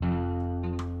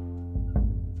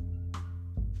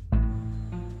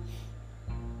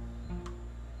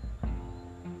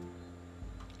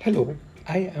Hello,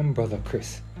 I am Brother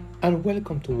Chris, and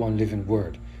welcome to One Living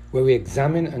Word, where we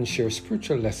examine and share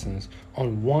spiritual lessons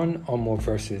on one or more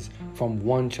verses from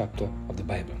one chapter of the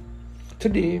Bible.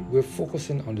 Today, we're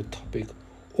focusing on the topic,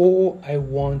 Oh, I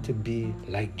Want to Be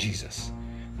Like Jesus,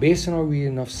 based on our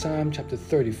reading of Psalm chapter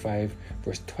 35,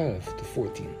 verse 12 to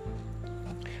 14.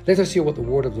 Let us hear what the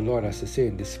word of the Lord has to say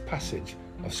in this passage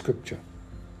of Scripture.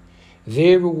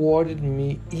 They rewarded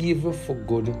me evil for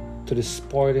good to the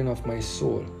spoiling of my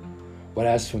soul. But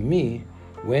as for me,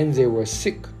 when they were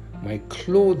sick, my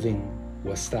clothing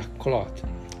was sackcloth.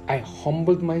 I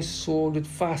humbled my soul with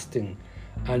fasting,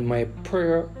 and my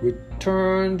prayer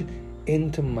returned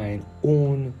into mine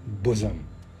own bosom.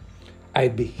 I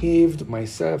behaved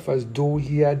myself as though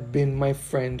he had been my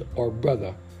friend or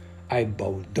brother. I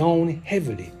bowed down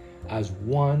heavily as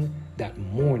one that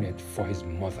mourneth for his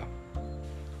mother.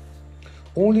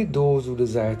 Only those who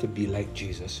desire to be like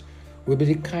Jesus will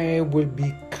be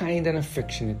kind and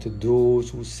affectionate to those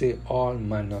who say all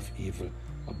manner of evil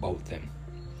about them.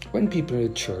 When people in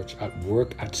the church, at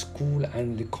work, at school, and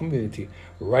in the community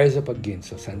rise up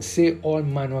against us and say all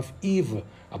manner of evil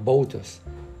about us,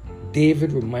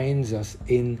 David reminds us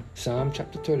in Psalm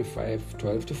chapter 35,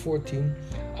 12 to 14,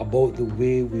 about the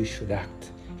way we should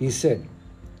act. He said,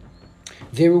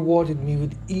 They rewarded me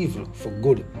with evil for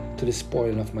good to the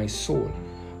spoiling of my soul.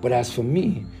 But as for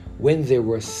me, when they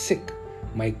were sick,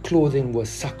 my clothing was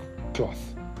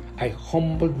sackcloth. I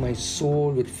humbled my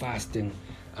soul with fasting,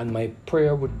 and my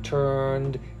prayer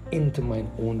returned into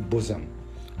mine own bosom.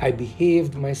 I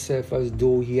behaved myself as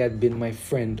though he had been my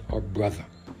friend or brother.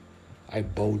 I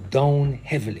bowed down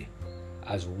heavily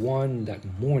as one that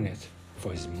mourneth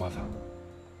for his mother.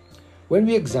 When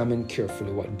we examine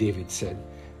carefully what David said,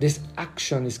 this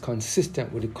action is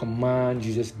consistent with the command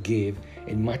Jesus gave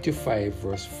in Matthew 5,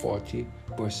 verse 40,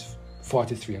 verse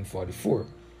 43 and 44.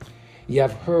 Ye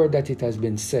have heard that it has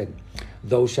been said,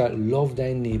 Thou shalt love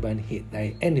thy neighbor and hate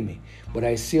thy enemy. But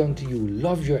I say unto you,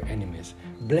 love your enemies,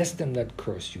 bless them that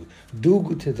curse you, do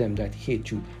good to them that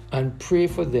hate you, and pray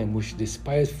for them which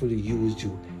despisefully use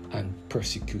you and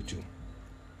persecute you.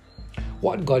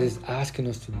 What God is asking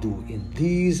us to do in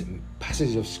these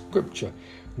passages of Scripture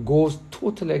goes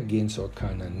totally against our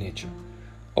carnal nature.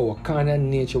 Our carnal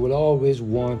nature will always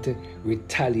want to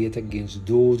retaliate against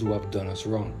those who have done us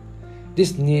wrong.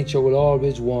 This nature will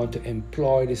always want to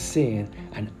employ the saying,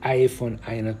 an eye for an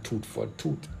eye and a tooth for a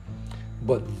tooth.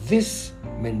 But this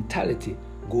mentality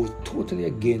goes totally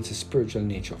against the spiritual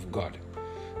nature of God.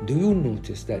 Do you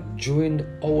notice that during the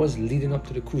hours leading up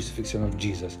to the crucifixion of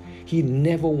Jesus, he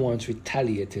never once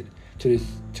retaliated to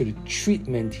the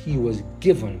treatment he was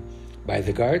given by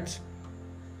the guards?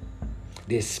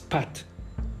 They spat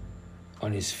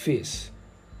on his face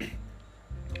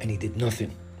and he did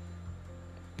nothing.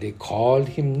 They called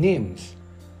him names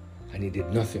and he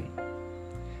did nothing.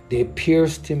 They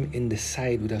pierced him in the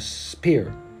side with a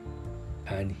spear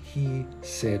and he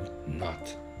said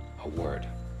not a word.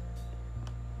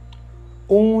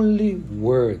 The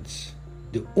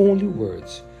only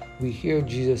words we hear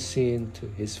Jesus saying to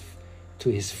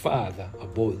his Father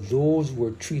about those who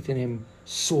were treating him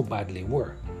so badly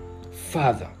were,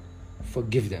 Father,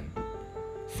 forgive them,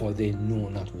 for they know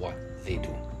not what they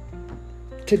do.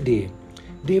 Today,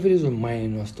 David is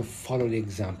reminding us to follow the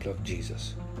example of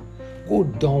Jesus. Go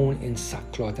down in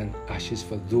sackcloth and ashes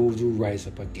for those who rise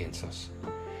up against us.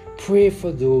 Pray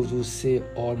for those who say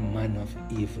all manner of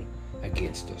evil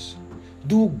against us.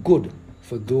 Do good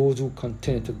for those who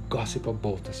continue to gossip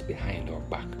about us behind our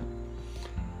back.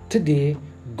 Today,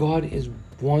 God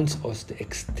wants us to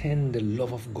extend the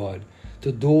love of God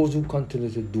to those who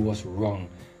continue to do us wrong,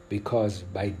 because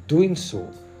by doing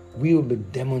so, we will be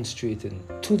demonstrating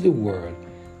to the world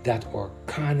that our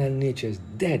carnal nature is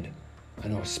dead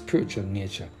and our spiritual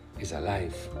nature is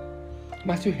alive.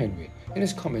 Matthew Henry, in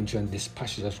his commentary on this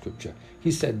passage of Scripture,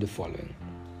 he said the following: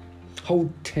 How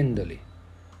tenderly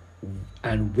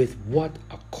and with what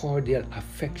a cordial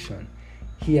affection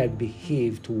he had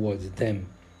behaved towards them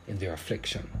in their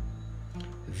affliction.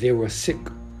 They were sick.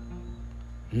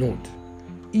 Note,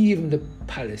 even the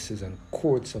palaces and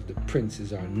courts of the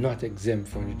princes are not exempt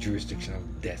from the jurisdiction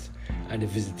of death and the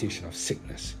visitation of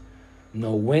sickness.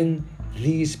 Now, when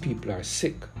these people are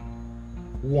sick,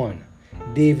 1.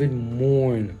 David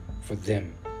mourned for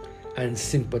them and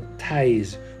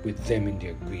sympathized with them in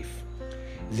their grief.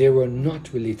 They were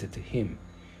not related to him.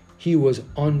 He was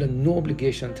under no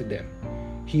obligation to them.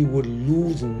 He would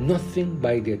lose nothing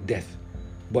by their death,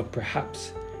 but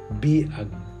perhaps be a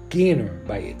gainer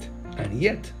by it. And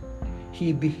yet,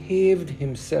 he behaved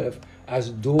himself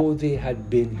as though they had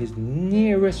been his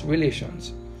nearest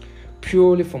relations,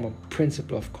 purely from a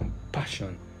principle of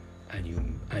compassion and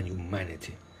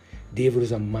humanity. David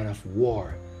was a man of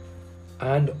war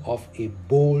and of a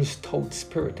bold, stout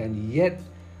spirit, and yet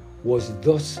was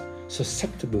thus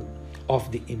susceptible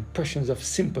of the impressions of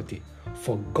sympathy,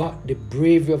 forgot the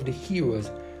bravery of the heroes,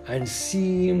 and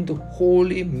seemed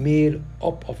wholly made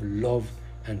up of love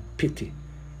and pity.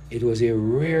 It was a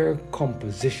rare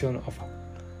composition of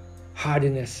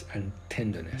hardiness and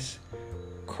tenderness,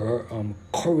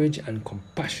 courage and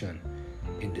compassion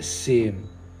in the same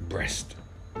breast.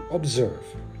 Observe,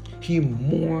 he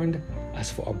mourned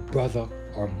as for a brother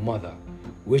or mother,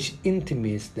 which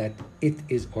intimates that it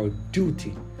is our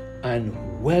duty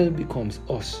and well becomes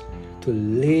us to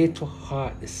lay to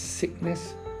heart the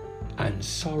sickness and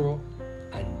sorrow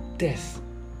and death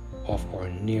of our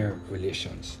near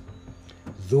relations.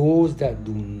 Those that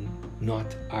do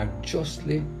not are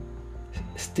justly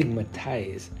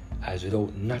stigmatized as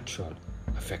without natural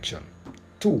affection.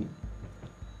 2.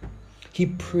 He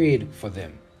prayed for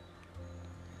them.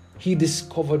 He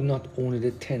discovered not only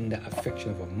the tender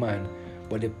affection of a man,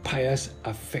 but the pious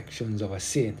affections of a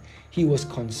saint. He was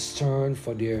concerned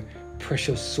for their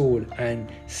precious soul, and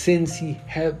since he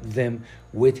helped them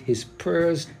with his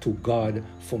prayers to God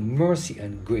for mercy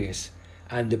and grace,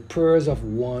 and the prayers of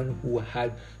one who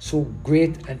had so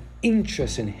great an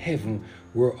interest in heaven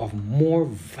were of more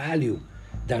value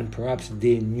than perhaps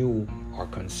they knew or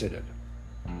considered.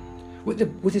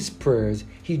 With his prayers,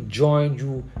 he joined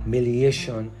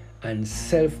humiliation and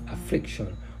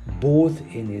self-affliction, both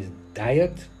in his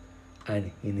diet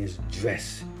and in his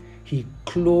dress. He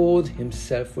clothed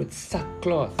himself with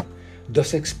sackcloth,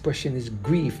 thus expressing his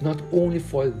grief not only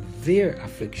for their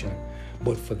affliction,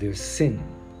 but for their sin.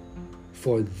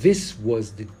 For this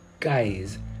was the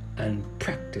guise and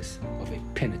practice of a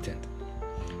penitent.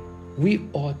 We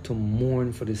ought to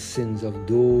mourn for the sins of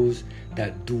those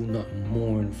that do not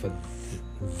mourn for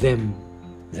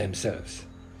themselves.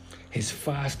 His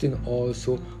fasting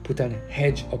also put an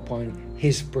hedge upon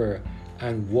his prayer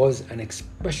and was an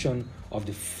expression of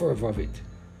the fervor of it.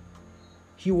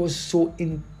 He was so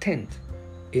intent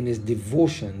in his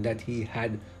devotion that he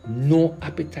had no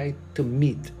appetite to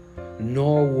meat,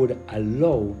 nor would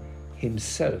allow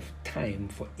himself time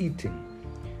for eating.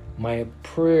 My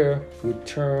prayer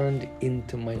returned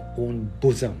into my own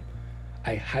bosom.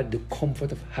 I had the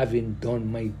comfort of having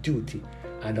done my duty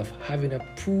and of having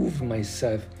approved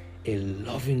myself a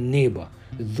loving neighbor,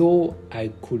 though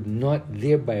I could not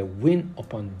thereby win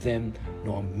upon them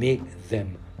nor make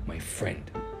them my friend.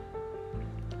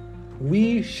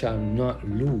 We shall not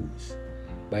lose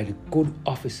by the good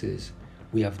offices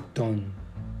we have done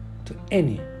to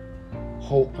any,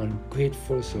 how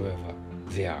ungrateful soever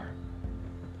they are.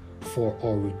 For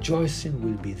our rejoicing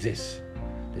will be this,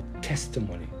 the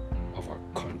testimony of our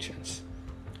conscience.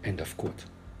 End of quote.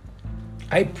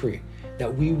 I pray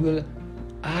that we will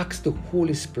ask the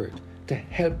Holy Spirit to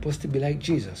help us to be like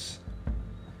Jesus,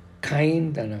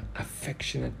 kind and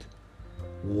affectionate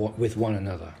with one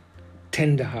another,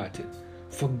 tender-hearted,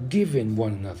 forgiving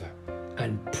one another,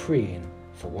 and praying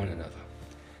for one another.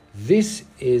 This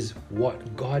is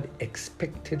what God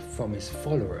expected from his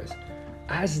followers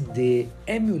as they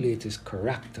emulate his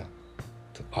character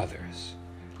to others.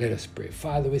 Let us pray.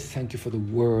 Father, we thank you for the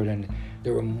word and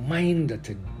the reminder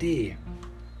today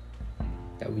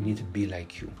that we need to be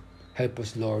like you. Help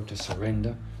us, Lord, to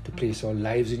surrender, to place our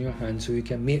lives in your hands so we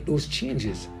can make those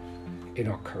changes in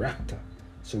our character,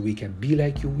 so we can be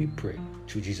like you, we pray,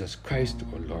 through Jesus Christ,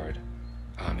 our Lord.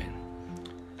 Amen.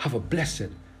 Have a blessed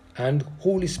and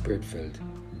Holy Spirit-filled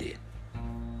day.